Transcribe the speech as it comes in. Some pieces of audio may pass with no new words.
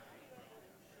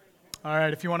All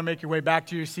right, if you want to make your way back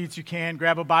to your seats, you can.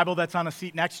 Grab a Bible that's on a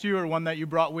seat next to you or one that you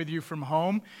brought with you from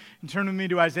home. And turn with me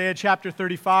to Isaiah chapter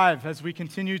 35 as we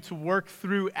continue to work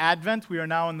through Advent. We are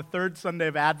now on the third Sunday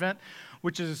of Advent,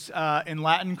 which is in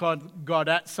Latin called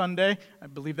Gaudete Sunday. I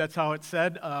believe that's how it's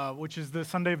said, which is the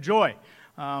Sunday of joy.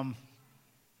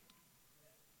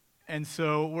 And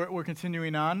so we're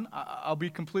continuing on. I'll be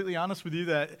completely honest with you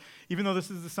that even though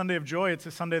this is the Sunday of joy, it's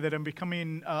a Sunday that I'm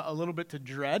becoming a little bit to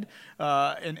dread.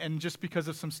 And just because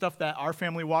of some stuff that our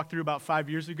family walked through about 5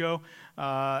 years ago.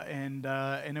 And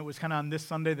it was kind of on this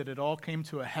Sunday that it all came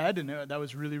to a head. And that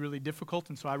was really, really difficult.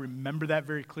 And so I remember that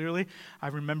very clearly. I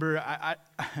remember I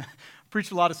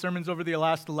preached a lot of sermons over the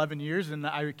last 11 years. And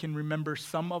I can remember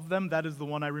some of them. That is the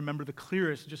one I remember the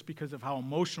clearest just because of how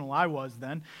emotional I was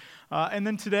then. And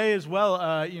then today as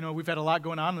well, we've had a lot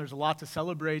going on. There's a lot to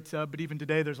celebrate, but even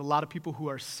today there's a lot of people who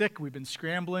are sick. We've been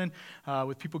scrambling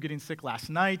with people getting sick last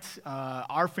night.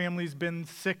 Our family's been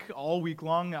sick all week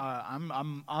long.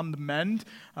 I'm on the mend.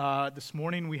 This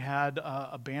morning we had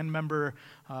a band member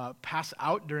pass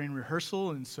out during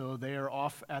rehearsal, and so they are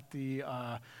off at the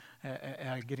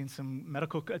getting some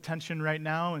medical attention right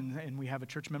now, and we have a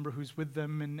church member who's with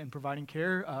them and providing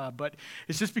care. But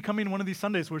it's just becoming one of these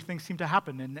Sundays where things seem to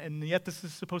happen, and yet this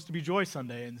is supposed to be Joy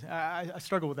Sunday, and I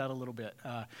struggle with that a little bit.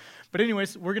 But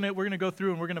anyways, we're gonna go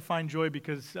through and we're gonna find joy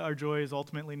because our joy is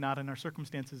ultimately not in our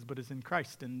circumstances, but is in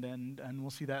Christ, and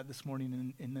we'll see that this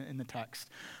morning in the text.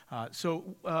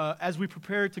 So as we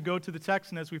prepare to go to the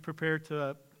text and as we prepare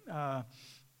to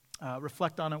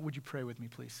reflect on it, would you pray with me,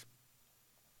 please?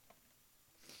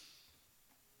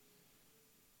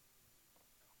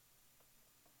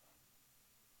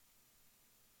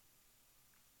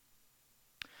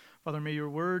 Father, may your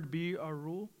word be our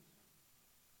rule.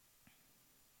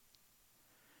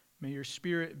 May your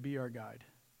Spirit be our guide.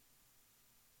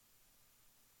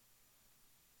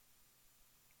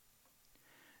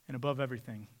 And above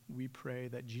everything, we pray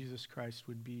that Jesus Christ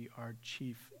would be our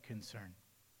chief concern.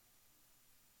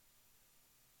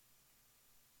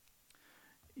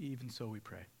 Even so we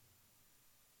pray.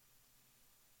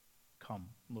 Come,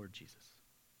 Lord Jesus.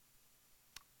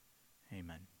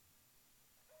 Amen.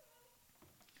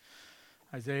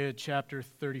 Isaiah chapter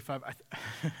 35.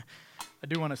 I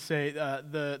do want to say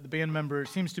the band member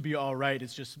seems to be all right.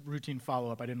 It's just routine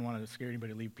follow-up. I didn't want to scare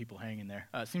anybody, leave people hanging there.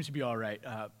 Seems to be all right,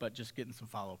 but just getting some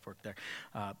follow-up work there.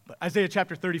 But Isaiah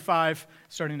chapter 35,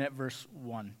 starting at verse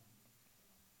 1.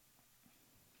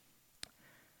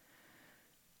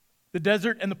 The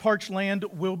desert and the parched land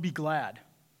will be glad.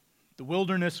 The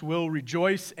wilderness will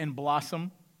rejoice and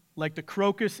blossom. Like the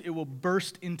crocus, it will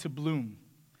burst into bloom.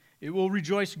 It will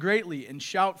rejoice greatly and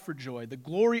shout for joy. The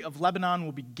glory of Lebanon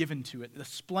will be given to it, the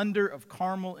splendor of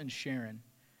Carmel and Sharon.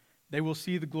 They will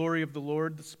see the glory of the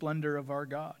Lord, the splendor of our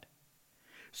God.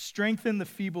 Strengthen the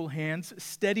feeble hands,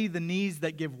 steady the knees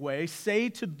that give way. Say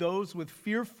to those with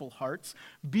fearful hearts,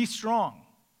 be strong,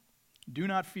 do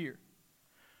not fear.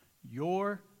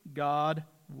 Your God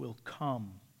will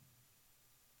come.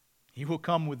 He will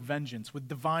come with vengeance, with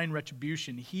divine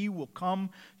retribution. He will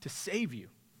come to save you.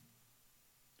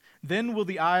 Then will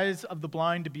the eyes of the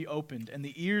blind be opened, and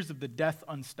the ears of the deaf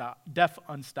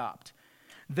unstopped.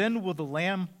 Then will the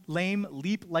lame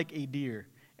leap like a deer,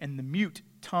 and the mute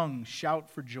tongue shout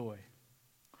for joy.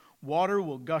 Water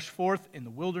will gush forth in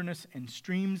the wilderness and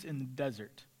streams in the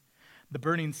desert. The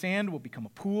burning sand will become a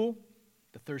pool,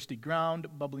 the thirsty ground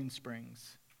bubbling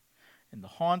springs. In the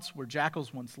haunts where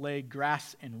jackals once lay,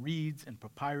 grass and reeds and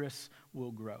papyrus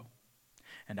will grow.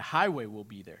 And a highway will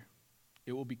be there.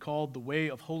 It will be called the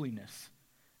way of holiness.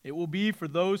 It will be for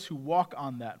those who walk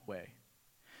on that way.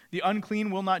 The unclean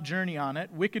will not journey on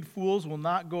it. Wicked fools will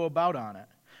not go about on it.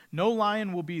 No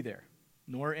lion will be there,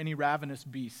 nor any ravenous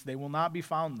beast. They will not be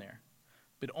found there.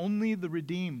 But only the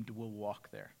redeemed will walk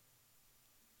there.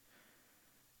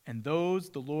 And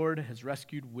those the Lord has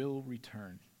rescued will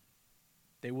return.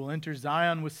 They will enter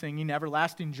Zion with singing.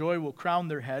 Everlasting joy will crown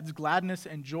their heads. Gladness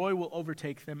and joy will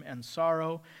overtake them, and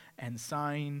sorrow and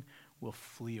sighing will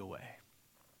flee away.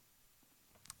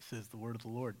 This is the word of the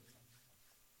Lord.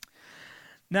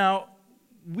 Now,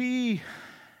 we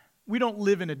don't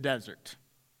live in a desert,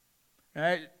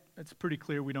 right? It's pretty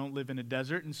clear we don't live in a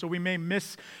desert, and so we may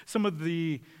miss some of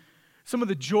the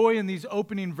joy in these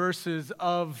opening verses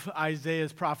of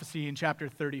Isaiah's prophecy in chapter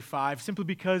 35, simply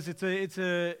because it's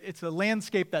a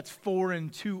landscape that's foreign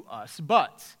to us.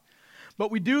 But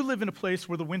we do live in a place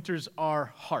where the winters are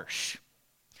harsh.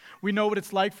 We know what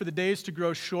it's like for the days to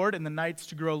grow short and the nights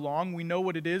to grow long. We know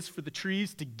what it is for the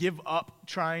trees to give up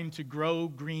trying to grow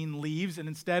green leaves and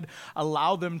instead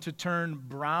allow them to turn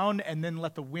brown and then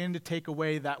let the wind take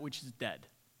away that which is dead.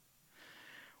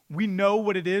 We know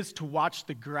what it is to watch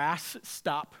the grass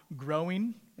stop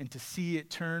growing and to see it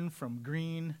turn from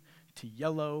green to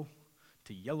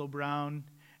yellow-brown,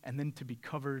 and then to be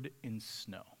covered in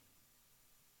snow.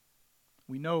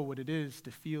 We know what it is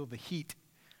to feel the heat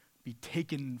be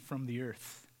taken from the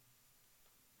earth.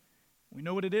 We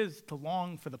know what it is to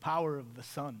long for the power of the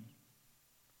sun.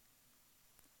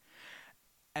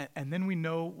 And then we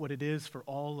know what it is for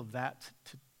all of that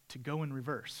to go in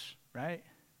reverse, right?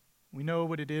 We know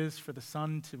what it is for the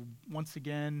sun to once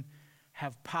again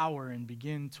have power and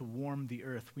begin to warm the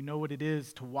earth. We know what it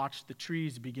is to watch the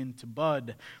trees begin to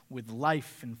bud with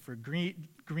life and for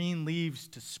green leaves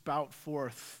to spout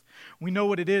forth. We know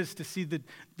what it is to see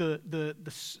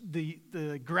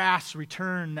the grass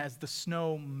return as the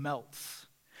snow melts.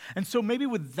 And so maybe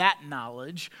with that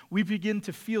knowledge, we begin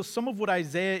to feel some of what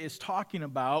Isaiah is talking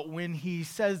about when he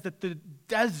says that the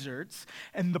deserts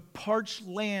and the parched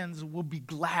lands will be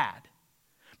glad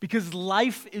because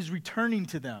life is returning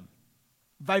to them.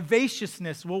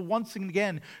 Vivaciousness will once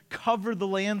again cover the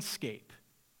landscape.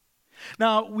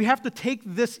 Now, we have to take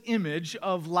this image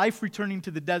of life returning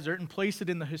to the desert and place it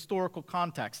in the historical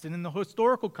context. And in the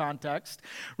historical context,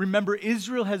 remember,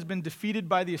 Israel has been defeated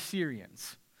by the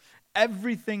Assyrians.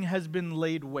 Everything has been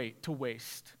laid to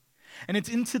waste. And it's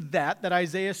into that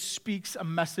Isaiah speaks a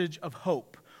message of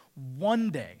hope. One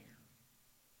day,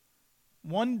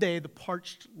 the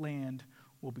parched land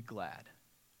will be glad.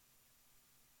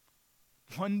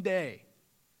 One day,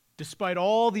 despite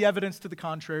all the evidence to the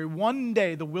contrary, one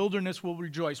day the wilderness will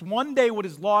rejoice. One day what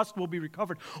is lost will be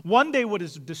recovered. One day what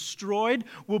is destroyed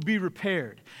will be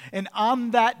repaired. And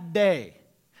on that day,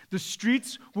 the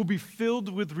streets will be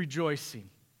filled with rejoicing.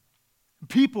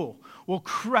 People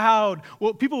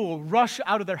will rush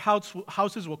out of their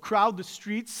houses, will crowd the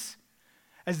streets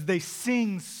as they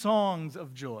sing songs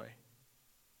of joy.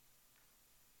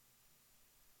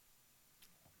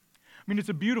 I mean, it's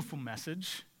a beautiful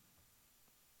message,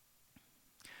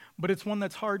 but it's one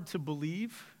that's hard to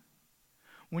believe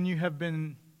when you have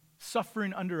been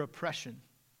suffering under oppression,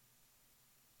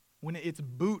 when its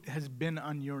boot has been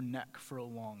on your neck for a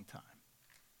long time.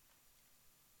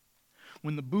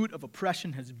 When the boot of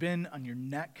oppression has been on your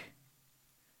neck,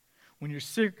 when your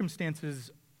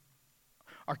circumstances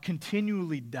are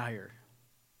continually dire,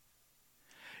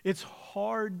 it's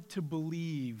hard to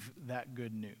believe that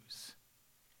good news.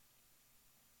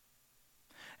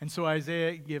 And so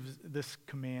Isaiah gives this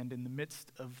command in the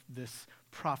midst of this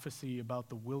prophecy about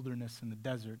the wilderness and the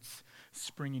deserts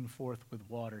springing forth with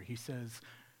water. He says,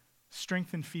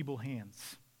 strengthen feeble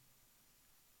hands.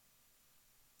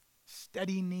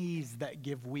 Steady knees that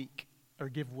give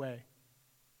way.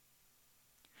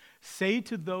 Say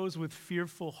to those with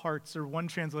fearful hearts, or one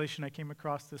translation I came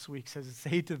across this week says,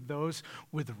 say to those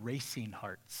with racing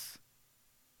hearts.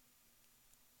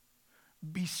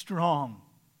 Be strong.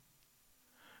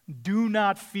 Do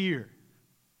not fear.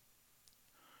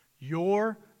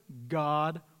 Your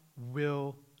God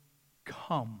will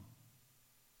come.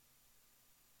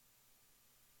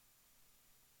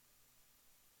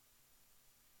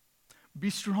 Be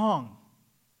strong.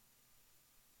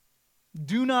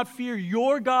 Do not fear.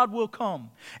 Your God will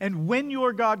come. And when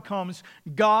your God comes,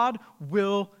 God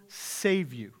will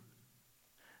save you.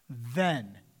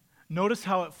 Then, notice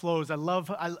how it flows.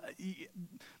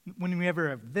 When we ever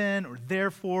have then or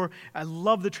therefore, I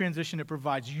love the transition it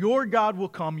provides. Your God will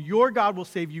come. Your God will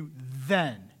save you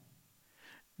then.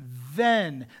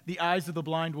 Then the eyes of the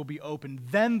blind will be opened.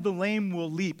 Then the lame will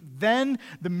leap. Then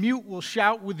the mute will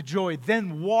shout with joy.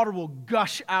 Then water will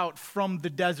gush out from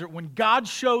the desert. When God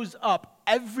shows up,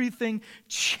 everything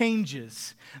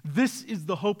changes. This is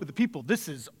the hope of the people. This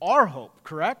is our hope,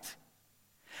 correct?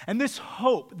 And this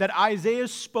hope that Isaiah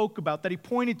spoke about, that he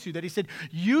pointed to, that he said,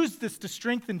 use this to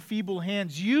strengthen feeble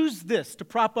hands. Use this to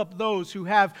prop up those who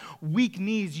have weak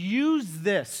knees. Use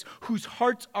this whose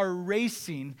hearts are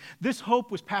racing. This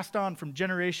hope was passed on from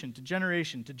generation to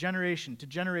generation to generation to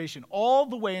generation, all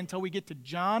the way until we get to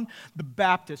John the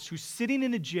Baptist, who's sitting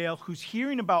in a jail, who's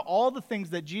hearing about all the things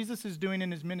that Jesus is doing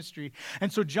in his ministry.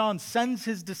 And so John sends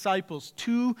his disciples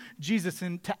to Jesus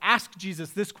and to ask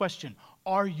Jesus this question,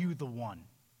 are you the one?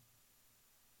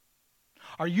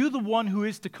 Are you the one who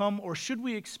is to come, or should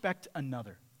we expect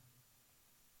another?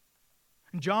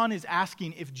 And John is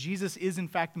asking if Jesus is in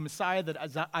fact the Messiah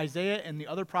that Isaiah and the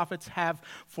other prophets have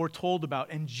foretold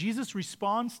about. And Jesus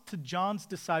responds to John's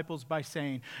disciples by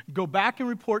saying, go back and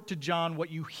report to John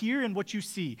what you hear and what you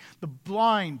see. The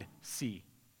blind see.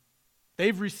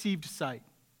 They've received sight.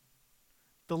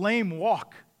 The lame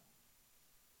walk.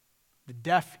 The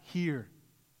deaf hear.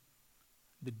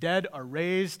 The dead are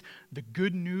raised. The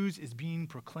good news is being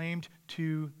proclaimed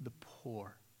to the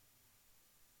poor.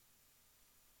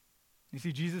 You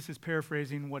see, Jesus is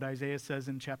paraphrasing what Isaiah says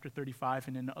in chapter 35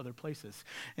 and in other places.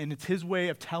 And it's his way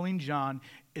of telling John,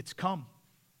 it's come.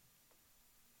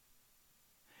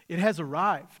 It has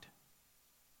arrived.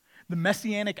 The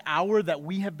messianic hour that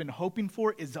we have been hoping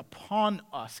for is upon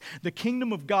us. The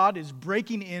kingdom of God is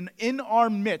breaking in our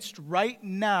midst right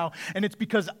now, and it's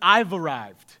because I've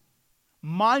arrived.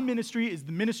 My ministry is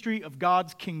the ministry of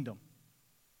God's kingdom.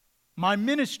 My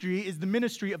ministry is the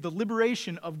ministry of the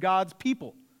liberation of God's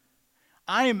people.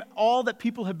 I am all that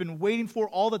people have been waiting for,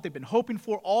 all that they've been hoping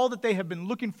for, all that they have been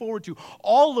looking forward to.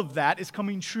 All of that is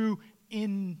coming true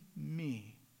in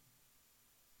me.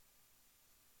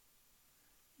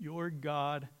 Your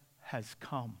God has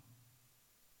come,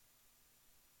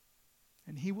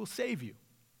 and he will save you.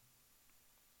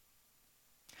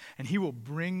 And he will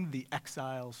bring the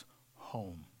exiles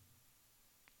home.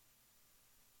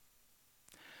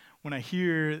 When I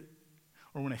hear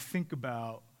or when I think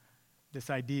about this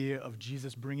idea of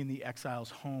Jesus bringing the exiles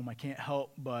home, I can't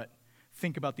help but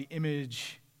think about the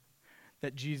image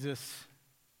of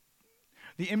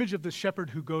the shepherd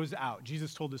who goes out.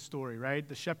 Jesus told this story, right?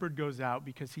 The shepherd goes out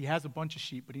because he has a bunch of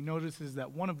sheep, but he notices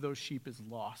that one of those sheep is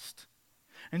lost.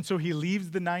 And so he leaves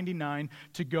the 99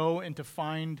 to go and to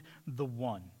find the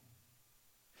one.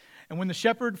 And when the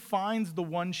shepherd finds the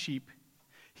one sheep,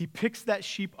 he picks that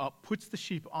sheep up, puts the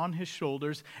sheep on his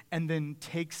shoulders, and then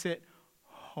takes it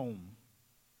home.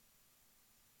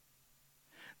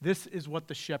 This is what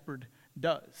the shepherd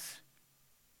does.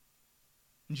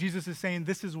 And Jesus is saying,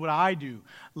 this is what I do.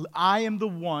 I am the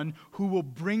one who will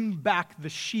bring back the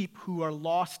sheep who are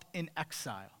lost in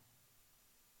exile.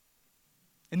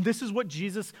 And this is what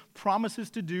Jesus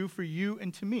promises to do for you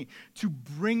and to me, to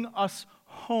bring us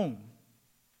home.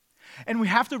 And we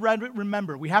have to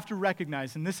remember, we have to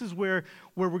recognize, and this is where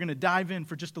we're going to dive in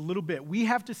for just a little bit. We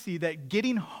have to see that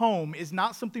getting home is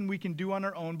not something we can do on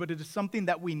our own, but it is something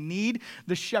that we need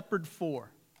the shepherd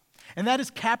for. And that is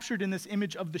captured in this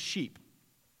image of the sheep.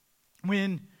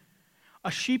 When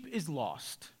a sheep is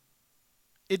lost,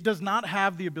 it does not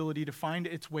have the ability to find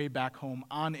its way back home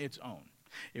on its own.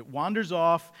 It wanders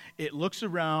off, it looks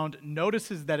around,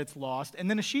 notices that it's lost, and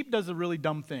then a sheep does a really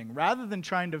dumb thing. Rather than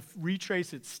trying to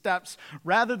retrace its steps,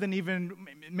 rather than even,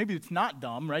 maybe it's not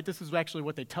dumb, right? This is actually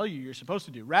what they tell you you're supposed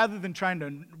to do. Rather than trying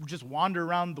to just wander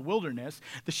around the wilderness,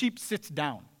 the sheep sits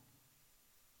down.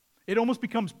 It almost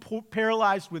becomes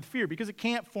paralyzed with fear because it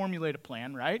can't formulate a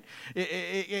plan, right?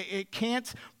 It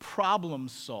can't problem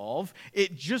solve.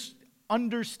 It just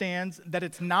understands that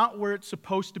it's not where it's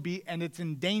supposed to be and it's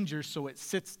in danger, so it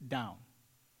sits down.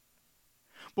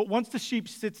 But once the sheep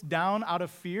sits down out of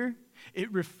fear,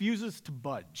 it refuses to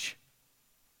budge.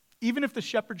 Even if the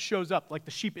shepherd shows up, like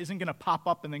the sheep isn't going to pop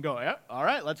up and then go, yeah, all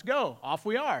right, let's go, off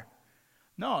we are.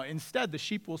 No, instead, the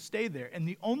sheep will stay there. And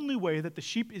the only way that the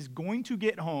sheep is going to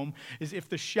get home is if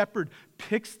the shepherd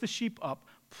picks the sheep up,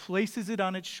 places it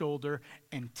on its shoulder,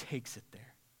 and takes it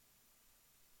there.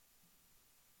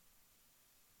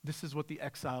 This is what the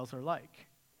exiles are like.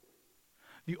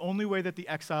 The only way that the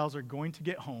exiles are going to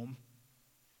get home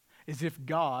is if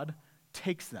God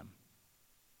takes them.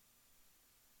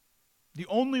 The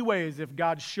only way is if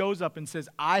God shows up and says,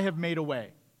 I have made a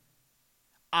way.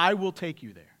 I will take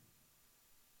you there.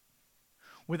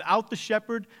 Without the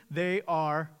shepherd, they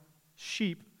are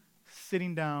sheep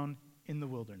sitting down in the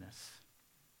wilderness.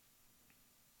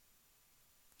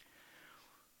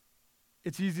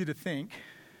 It's easy to think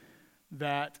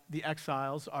that the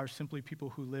exiles are simply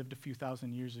people who lived a few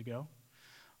thousand years ago,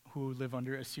 who live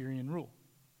under Assyrian rule.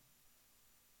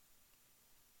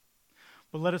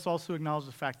 But let us also acknowledge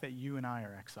the fact that you and I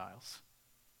are exiles.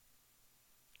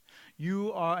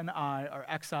 You and I are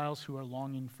exiles who are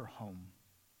longing for home,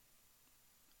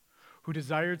 who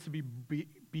desire to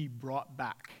be brought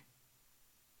back,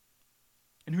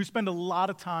 and who spend a lot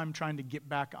of time trying to get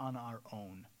back on our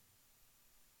own.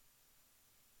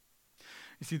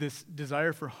 You see, this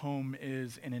desire for home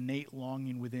is an innate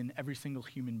longing within every single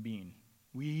human being.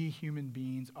 We human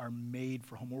beings are made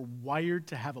for home. We're wired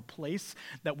to have a place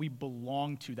that we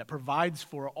belong to, that provides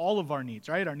for all of our needs,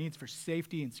 right? Our needs for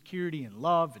safety and security and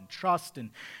love and trust and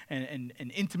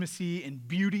intimacy and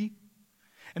beauty.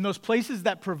 And those places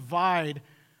that provide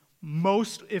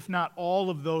most, if not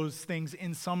all of those things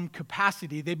in some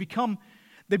capacity, they become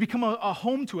they become a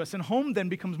home to us, and home then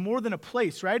becomes more than a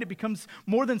place, right? It becomes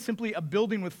more than simply a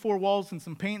building with four walls and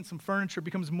some paint and some furniture. It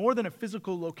becomes more than a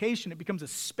physical location. It becomes a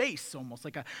space, almost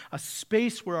like a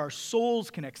space where our souls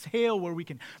can exhale, where we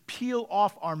can peel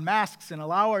off our masks and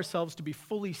allow ourselves to be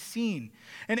fully seen.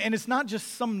 And it's not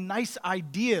just some nice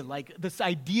idea, like this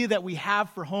idea that we have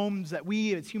for homes that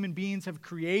we as human beings have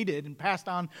created and passed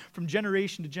on from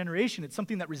generation to generation. It's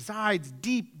something that resides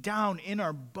deep down in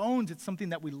our bones. It's something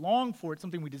that we long for. It's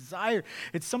something we desire.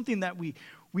 It's something that we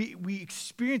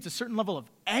experience a certain level of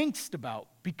angst about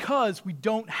because we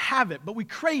don't have it, but we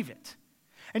crave it.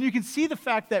 And you can see the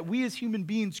fact that we as human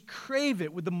beings crave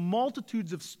it with the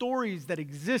multitudes of stories that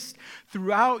exist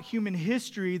throughout human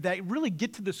history that really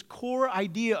get to this core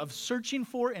idea of searching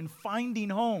for and finding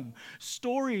home.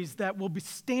 Stories that will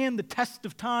stand the test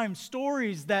of time.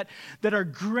 Stories that are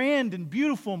grand and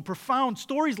beautiful and profound.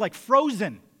 Stories like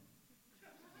Frozen.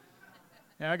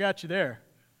 Yeah, I got you there.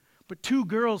 But two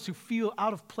girls who feel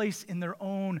out of place in their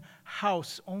own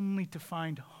house only to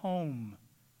find home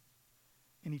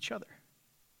in each other.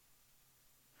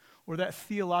 Or that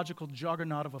theological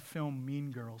juggernaut of a film,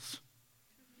 Mean Girls.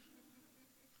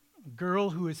 A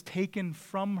girl who is taken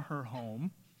from her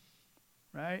home,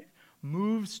 right,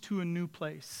 moves to a new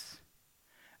place,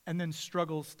 and then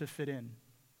struggles to fit in.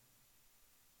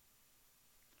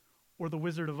 Or The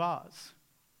Wizard of Oz.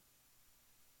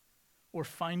 Or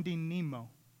Finding Nemo.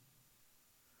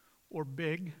 Or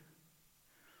Big.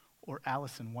 Or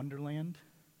Alice in Wonderland.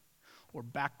 Or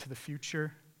Back to the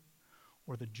Future.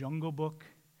 Or The Jungle Book.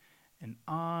 And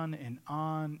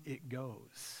on it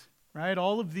goes, right?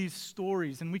 All of these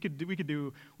stories, and we could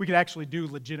actually do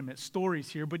legitimate stories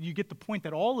here, but you get the point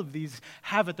that all of these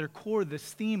have at their core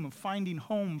this theme of finding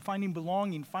home, finding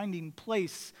belonging, finding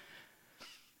place.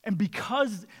 And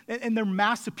their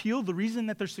mass appeal, the reason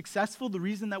that they're successful, the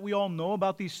reason that we all know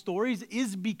about these stories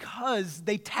is because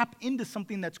they tap into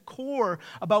something that's core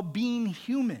about being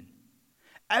human.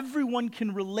 Everyone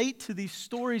can relate to these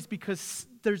stories because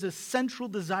there's a central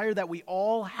desire that we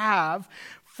all have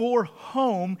for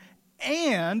home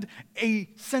and a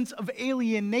sense of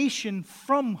alienation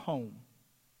from home.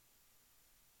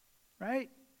 Right?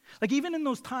 Like even in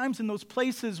those times, in those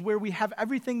places where we have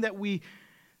everything that we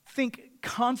think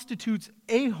constitutes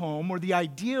a home or the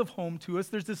idea of home to us,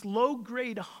 there's this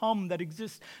low-grade hum that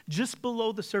exists just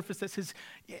below the surface that says,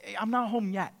 I'm not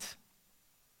home yet.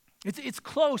 It's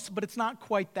close, but it's not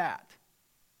quite that.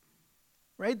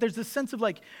 Right? There's this sense of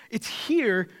like, it's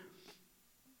here,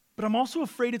 but I'm also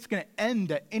afraid it's going to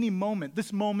end at any moment.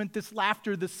 This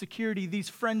laughter, this security, these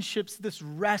friendships, this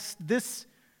rest, this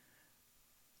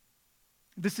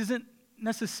isn't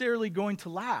necessarily going to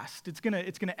last. It's going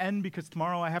to end because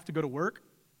tomorrow I have to go to work.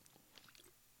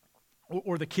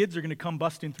 Or the kids are going to come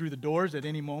busting through the doors at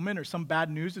any moment, or some bad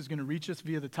news is going to reach us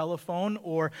via the telephone,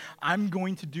 or I'm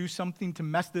going to do something to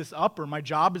mess this up, or my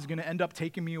job is going to end up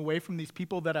taking me away from these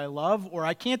people that I love, or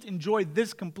I can't enjoy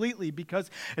this completely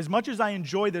because as much as I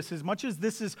enjoy this, as much as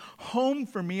this is home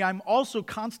for me, I'm also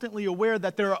constantly aware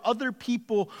that there are other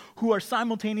people who are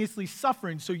simultaneously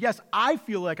suffering. So yes, I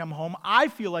feel like I'm home, I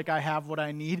feel like I have what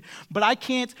I need, but I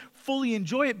can't fully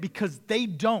enjoy it because they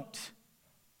don't.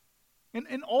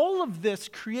 And all of this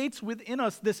creates within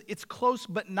us this it's close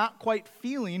but not quite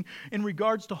feeling in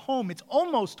regards to home. It's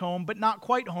almost home but not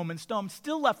quite home. And still, I'm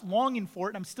still left longing for it,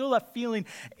 and I'm still left feeling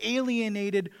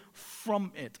alienated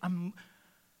from it. I'm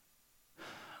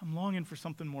longing for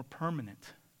something more permanent.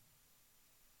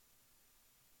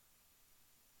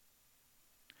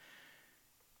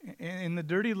 And the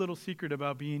dirty little secret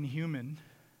about being human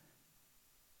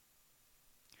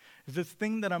is this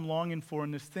thing that I'm longing for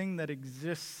and this thing that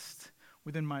exists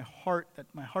within my heart, that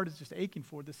my heart is just aching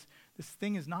for, this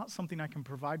thing is not something I can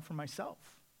provide for myself.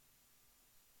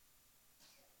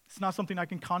 It's not something I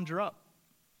can conjure up.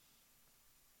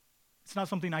 It's not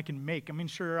something I can make. I mean,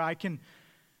 sure, I can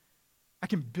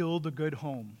build a good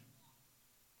home.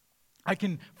 I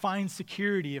can find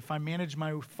security if I manage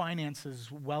my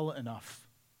finances well enough.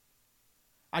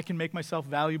 I can make myself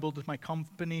valuable to my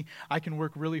company. I can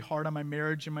work really hard on my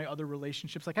marriage and my other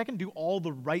relationships. Like I can do all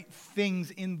the right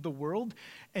things in the world,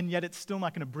 and yet it's still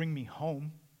not going to bring me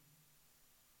home.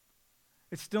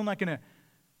 It's still not going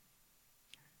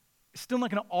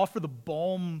to offer the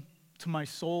balm to my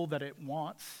soul that it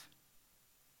wants.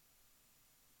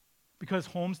 Because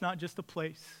home's not just a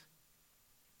place.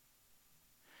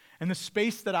 And the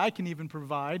space that I can even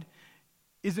provide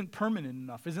isn't permanent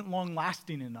enough, isn't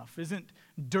long-lasting enough, isn't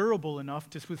durable enough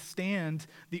to withstand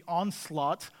the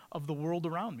onslaught of the world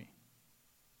around me.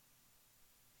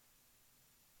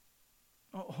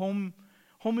 Home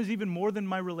is even more than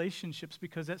my relationships,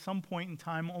 because at some point in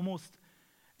time, almost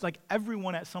It's like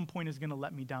everyone at some point is going to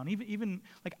let me down. Even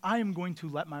like I am going to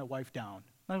let my wife down.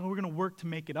 Like, we're going to work to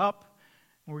make it up.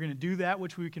 And we're going to do that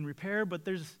which we can repair, but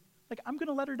I'm going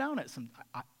to let her down at some.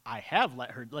 I have let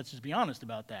her. Let's just be honest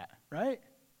about that, right?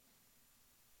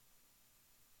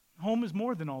 Home is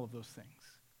more than all of those things.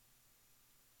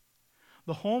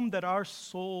 The home that our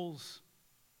souls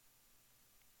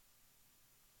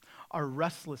are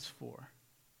restless for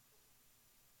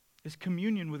is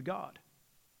communion with God.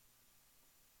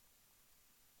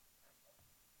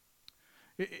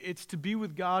 It's to be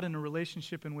with God in a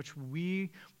relationship in which we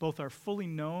both are fully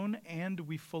known and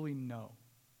we fully know.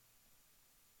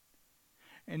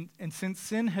 And since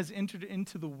sin has entered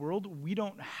into the world, we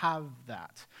don't have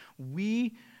that.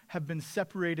 We have been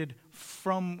separated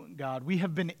from God. We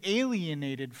have been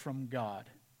alienated from God.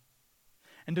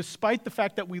 And despite the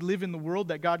fact that we live in the world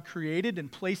that God created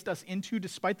and placed us into,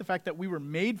 despite the fact that we were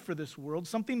made for this world,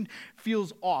 something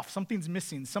feels off, something's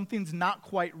missing, something's not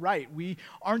quite right. We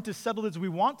aren't as settled as we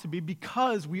want to be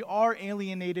because we are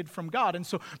alienated from God. And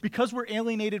so because we're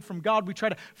alienated from God, we try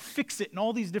to fix it in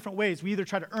all these different ways. We either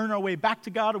try to earn our way back to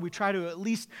God, or we try to at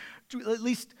least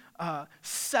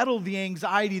settle the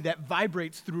anxiety that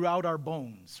vibrates throughout our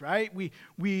bones, right? We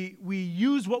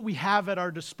use what we have at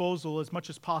our disposal as much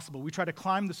as possible. We try to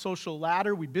climb the social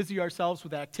ladder. We busy ourselves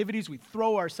with activities. We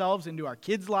throw ourselves into our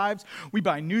kids' lives. We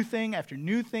buy new thing after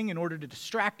new thing in order to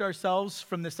distract ourselves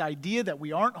from this idea that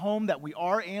we aren't home, that we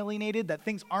are alienated, that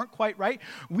things aren't quite right.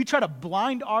 We try to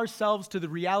blind ourselves to the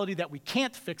reality that we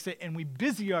can't fix it, and we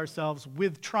busy ourselves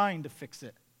with trying to fix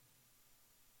it.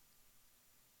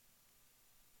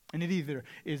 And it either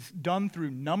is done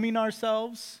through numbing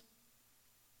ourselves,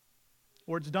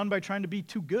 or it's done by trying to be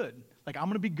too good. Like, I'm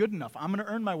going to be good enough. I'm going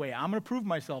to earn my way. I'm going to prove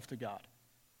myself to God.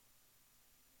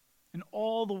 And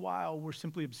all the while, we're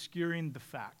simply obscuring the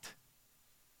fact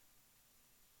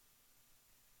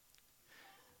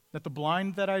that the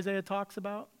blind that Isaiah talks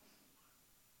about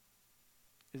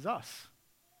is us.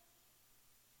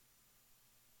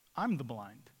 I'm the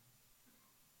blind.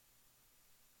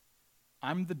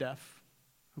 I'm the deaf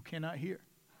who cannot hear.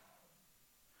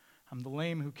 I'm the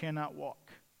lame who cannot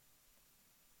walk.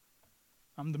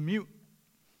 I'm the mute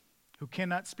who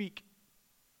cannot speak.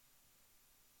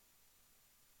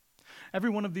 Every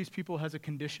one of these people has a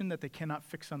condition that they cannot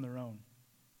fix on their own.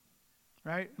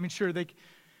 Right? I mean, sure, they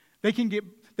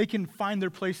can find their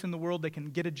place in the world, they can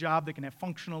get a job, they can have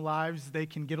functional lives, they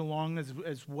can get along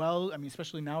as well, I mean,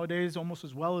 especially nowadays, almost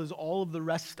as well as all of the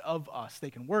rest of us. They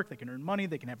can work, they can earn money,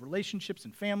 they can have relationships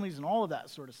and families and all of that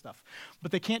sort of stuff.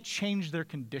 But they can't change their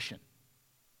condition.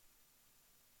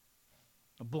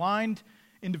 A blind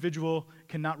individual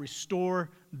cannot restore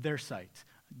their sight.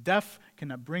 A deaf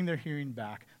cannot bring their hearing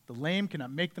back. The lame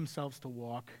cannot make themselves to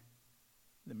walk.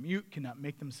 The mute cannot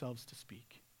make themselves to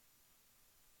speak.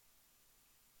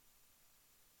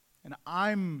 And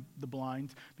I'm the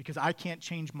blind because I can't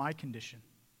change my condition.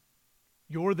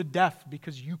 You're the deaf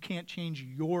because you can't change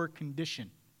your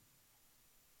condition.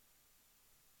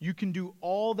 You can do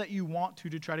all that you want to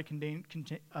try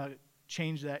to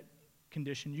change that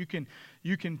condition.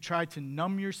 You can try to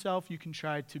numb yourself. You can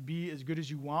try to be as good as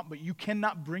you want, but you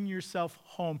cannot bring yourself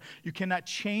home. You cannot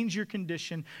change your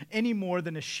condition any more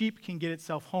than a sheep can get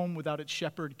itself home without its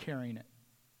shepherd carrying it.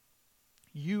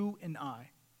 You and I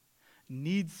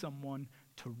need someone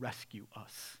to rescue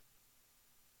us.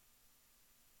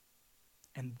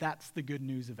 And that's the good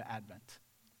news of Advent.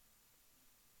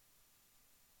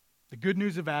 The good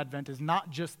news of Advent is not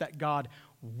just that God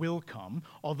will come,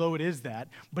 although it is that,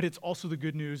 but it's also the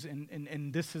good news,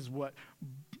 and this is what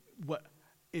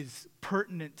is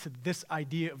pertinent to this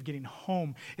idea of getting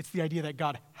home. It's the idea that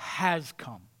God has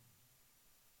come.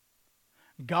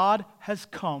 God has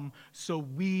come so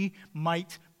we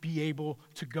might be able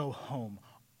to go home.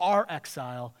 Our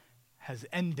exile has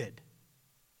ended.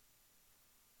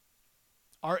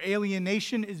 Our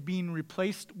alienation is being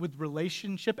replaced with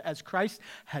relationship as Christ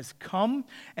has come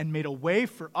and made a way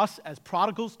for us as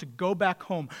prodigals to go back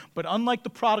home. But unlike the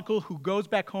prodigal who goes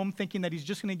back home thinking that he's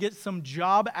just going to get some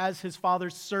job as his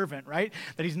father's servant, right?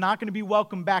 That he's not going to be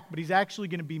welcomed back, but he's actually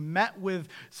going to be met with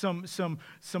some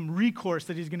recourse,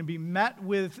 that he's going to be met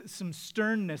with some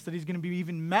sternness, that he's going to be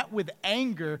even met with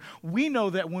anger. We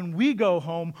know that when we go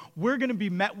home, we're going to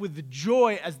be met with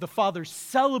joy as the Father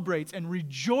celebrates and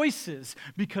rejoices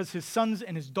because his sons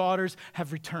and his daughters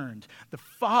have returned. The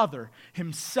Father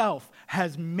himself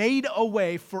has made a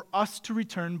way for us to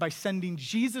return by sending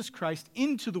Jesus Christ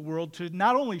into the world to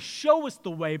not only show us the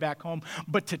way back home,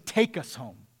 but to take us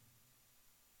home.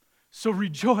 So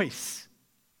rejoice.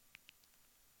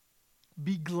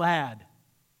 Be glad.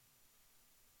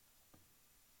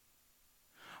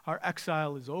 Our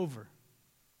exile is over.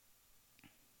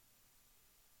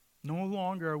 No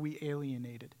longer are we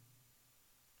alienated.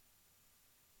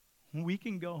 We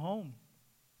can go home.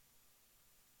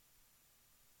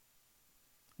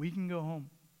 We can go home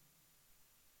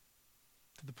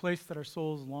to the place that our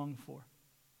souls long for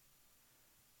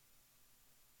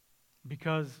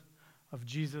because of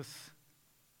Jesus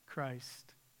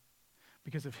Christ,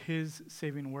 because of his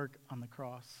saving work on the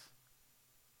cross.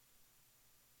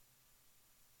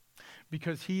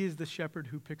 Because he is the shepherd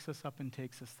who picks us up and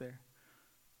takes us there.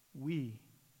 We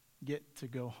get to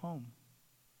go home.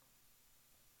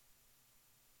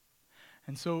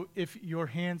 And so if your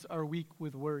hands are weak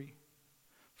with worry,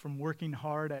 from working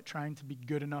hard at trying to be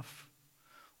good enough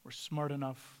or smart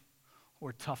enough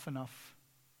or tough enough,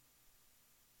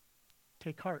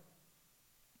 take heart.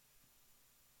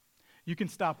 You can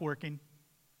stop working.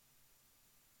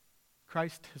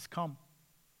 Christ has come.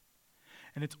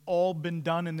 And it's all been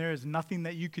done, and there is nothing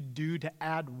that you could do to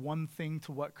add one thing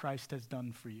to what Christ has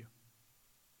done for you.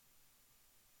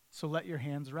 So let your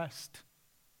hands rest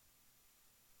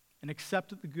and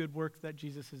accept the good work that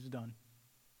Jesus has done.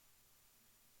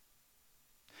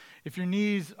 If your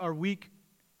knees are weak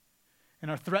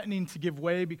and are threatening to give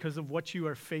way because of what you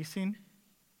are facing,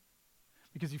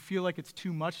 because you feel like it's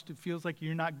too much, it feels like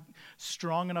you're not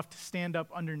strong enough to stand up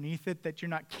underneath it, that you're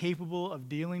not capable of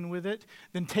dealing with it,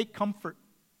 then take comfort.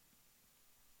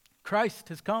 Christ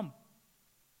has come.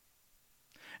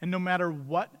 And no matter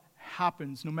what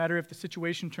happens, no matter if the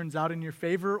situation turns out in your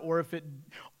favor or if it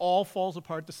all falls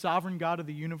apart, the sovereign God of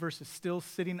the universe is still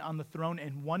sitting on the throne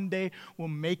and one day will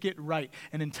make it right.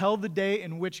 And until the day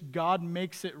in which God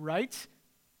makes it right,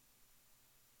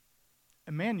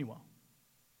 Emmanuel,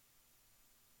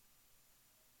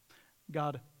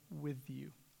 God with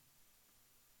you.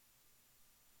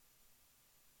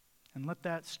 And let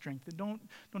that strengthen. Don't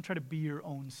try to be your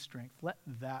own strength. Let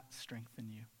that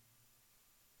strengthen you.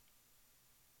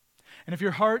 And if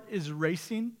your heart is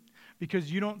racing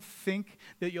because you don't think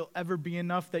that you'll ever be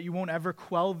enough, that you won't ever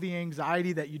quell the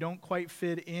anxiety, that you don't quite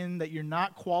fit in, that you're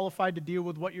not qualified to deal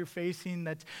with what you're facing,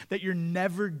 that you're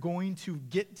never going to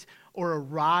get or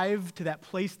arrive to that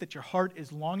place that your heart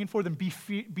is longing for, then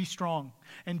be strong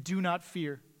and do not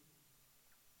fear.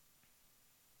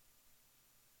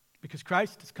 Because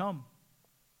Christ has come.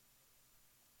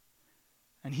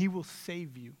 And he will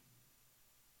save you.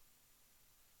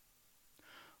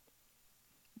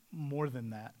 More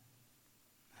than that,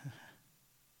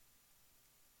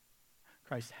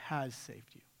 Christ has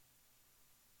saved you.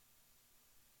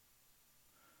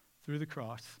 Through the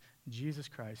cross, Jesus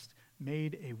Christ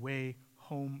made a way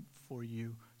home for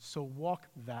you. So walk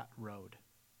that road.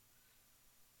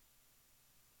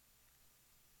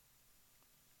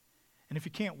 And if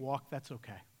you can't walk, that's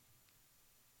okay.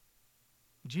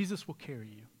 Jesus will carry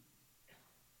you.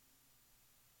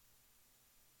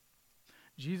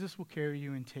 Jesus will carry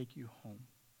you and take you home.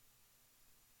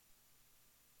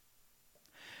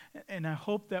 And I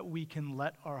hope that we can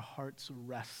let our hearts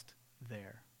rest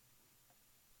there.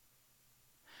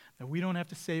 That we don't have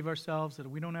to save ourselves, that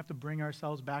we don't have to bring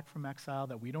ourselves back from exile,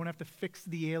 that we don't have to fix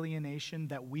the alienation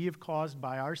that we have caused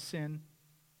by our sin.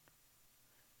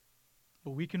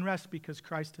 But we can rest because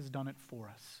Christ has done it for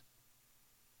us.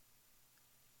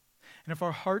 And if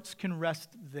our hearts can rest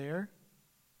there,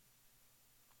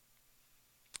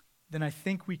 then I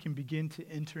think we can begin to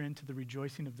enter into the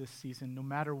rejoicing of this season no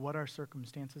matter what our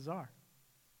circumstances are.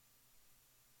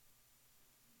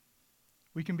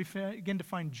 We can begin to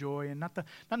find joy, and not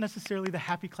necessarily the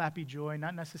happy, clappy joy,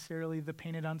 not necessarily the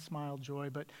painted-on smile joy,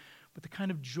 but the kind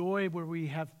of joy where we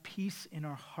have peace in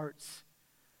our hearts.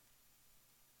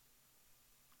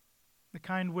 The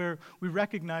kind where we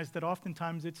recognize that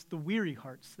oftentimes it's the weary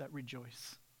hearts that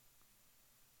rejoice.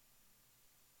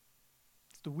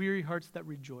 It's the weary hearts that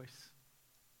rejoice.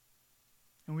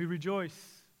 And we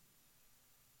rejoice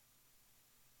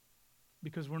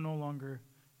because we're no longer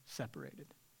separated.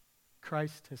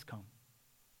 Christ has come.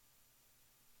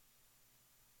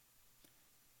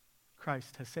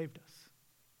 Christ has saved us.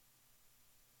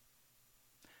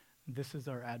 This is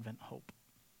our Advent hope.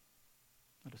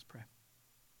 Let us pray.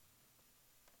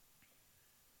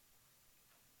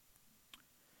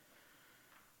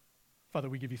 Father,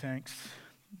 we give you thanks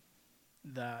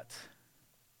that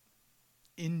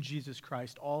in Jesus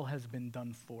Christ all has been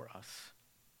done for us.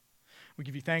 We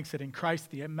give you thanks that in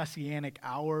Christ the messianic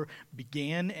hour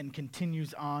began and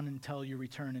continues on until your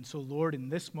return. And so, Lord, in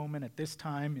this moment, at this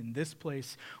time, in this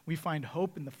place, we find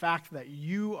hope in the fact that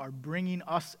you are bringing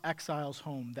us exiles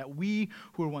home, that we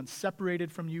who were once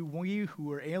separated from you, we who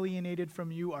were alienated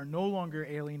from you, are no longer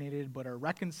alienated, but are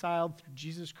reconciled through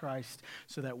Jesus Christ,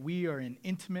 so that we are in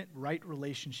intimate, right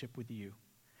relationship with you.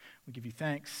 We give you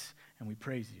thanks and we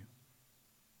praise you.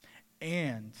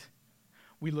 And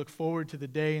we look forward to the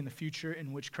day in the future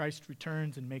in which Christ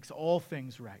returns and makes all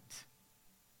things right.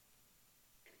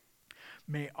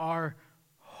 May our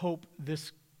hope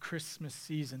this Christmas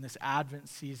season, this Advent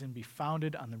season, be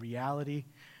founded on the reality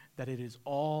that it is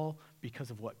all because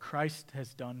of what Christ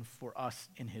has done for us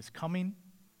in his coming,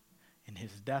 in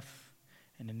his death,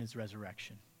 and in his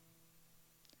resurrection.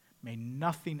 May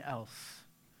nothing else,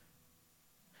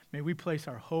 may we place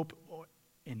our hope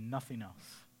in nothing else.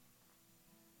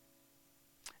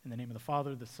 In the name of the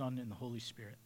Father, the Son, and the Holy Spirit.